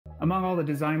Among all the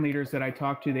design leaders that I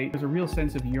talk to, there's a real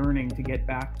sense of yearning to get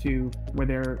back to where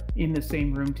they're in the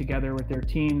same room together with their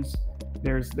teams.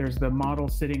 There's the model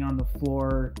sitting on the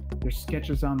floor, there's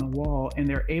sketches on the wall, and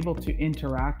they're able to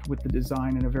interact with the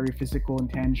design in a very physical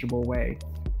and tangible way.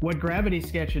 What Gravity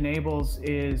Sketch enables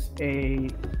is a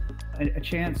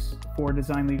chance for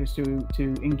design leaders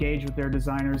to engage with their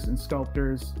designers and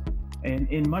sculptors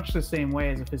in much the same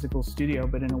way as a physical studio,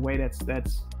 but in a way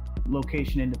that's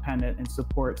location independent and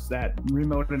supports that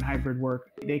remote and hybrid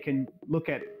work. They can look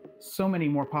at so many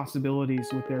more possibilities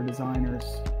with their designers.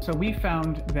 So we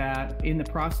found that in the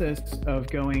process of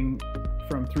going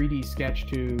from 3D sketch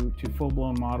to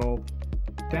full-blown model,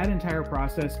 that entire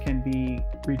process can be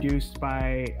reduced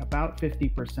by about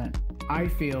 50%. I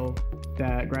feel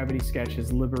that Gravity Sketch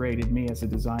has liberated me as a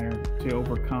designer to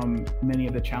overcome many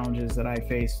of the challenges that I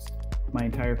faced my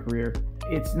entire career.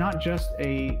 It's not just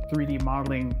a 3D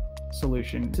modeling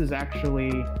solution. This is actually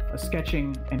a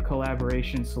sketching and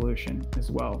collaboration solution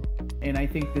as well. And I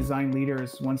think design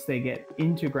leaders, once they get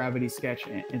into Gravity Sketch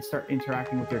and start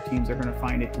interacting with their teams, are going to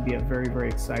find it to be a very, very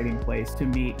exciting place to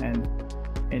meet and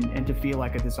to feel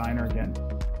like a designer again.